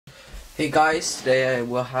Hey guys, today I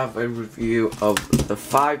will have a review of the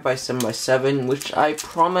 5x7x7, which I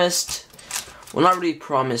promised, well not really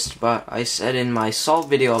promised, but I said in my solve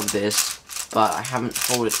video of this, but I haven't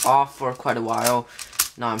pulled it off for quite a while.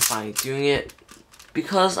 Now I'm finally doing it,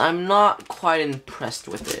 because I'm not quite impressed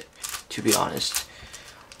with it, to be honest.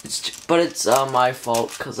 But it's my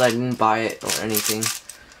fault, because I didn't buy it or anything.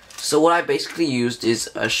 So what I basically used is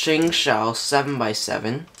a Shengshao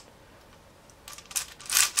 7x7.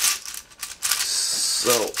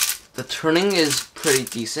 So, the turning is pretty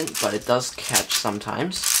decent, but it does catch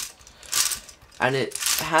sometimes. And it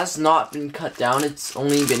has not been cut down, it's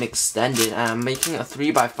only been extended. And I'm making a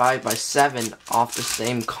 3x5x7 off the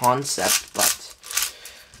same concept, but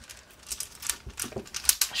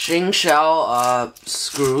Shengshao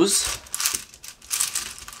screws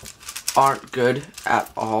aren't good at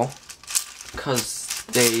all, because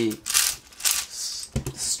they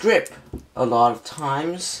strip a lot of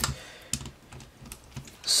times.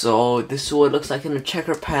 So this is what it looks like in a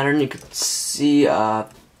checker pattern. You could see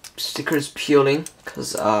stickers peeling,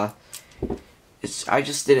 because I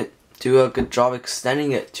just didn't do a good job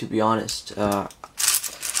extending it, to be honest. I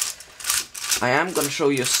am going to show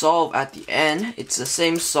you a solve at the end. It's the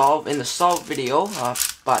same solve in the solve video,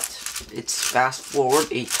 but it's fast forward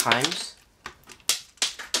 8 times.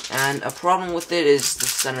 And a problem with it is the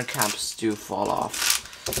center caps do fall off.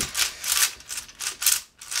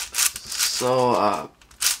 So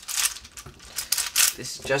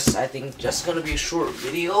this is just, I think, just gonna be a short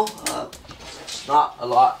video. Not a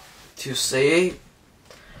lot to say,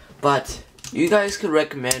 but you guys could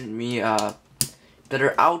recommend me a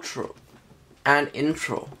better outro and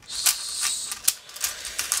intro.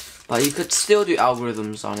 But you could still do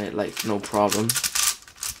algorithms on it, like, no problem.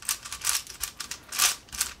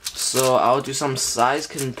 So I'll do some size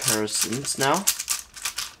comparisons now.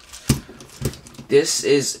 This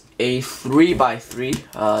is a 3x3.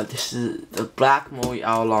 This is the black Moe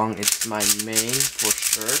Oolong. It's my main for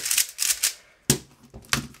sure,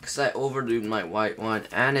 because I overdoed my white one,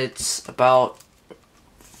 and it's about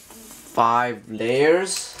 5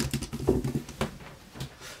 layers.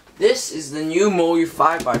 This is the new Moe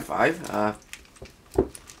 5x5,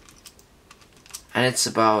 and it's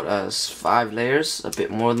about 5 layers, a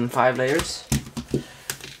bit more than 5 layers.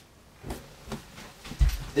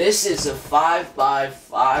 This is a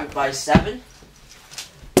 5x5x7.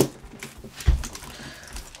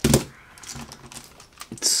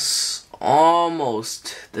 It's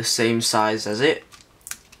almost the same size as it,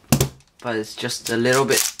 but it's just a little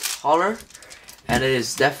bit taller, and it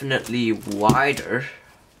is definitely wider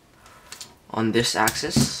on this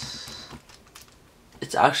axis.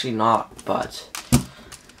 It's actually not, but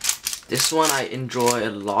this one I enjoy a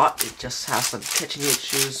lot. It just has some catching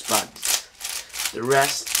issues, but the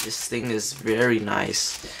rest, this thing is very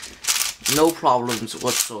nice. No problems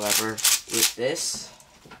whatsoever with this.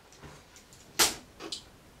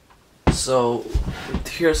 So,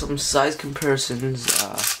 here are some size comparisons.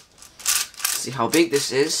 See how big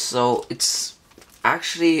this is. So, it's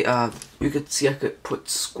actually, you could see I could put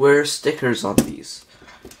square stickers on these.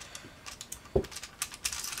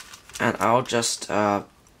 And I'll just,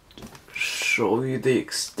 show you the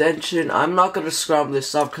extension. I'm not going to scrub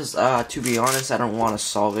this up because, to be honest, I don't want to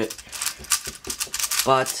solve it.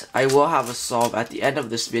 But I will have a solve at the end of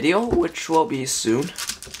this video, which will be soon.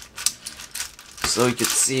 So you can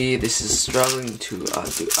see this is struggling to do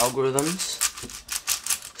algorithms.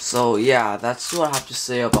 So yeah, that's what I have to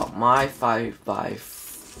say about my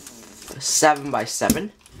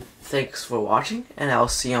 5x7x7. Thanks for watching, and I'll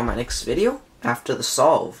see you on my next video after the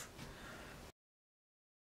solve.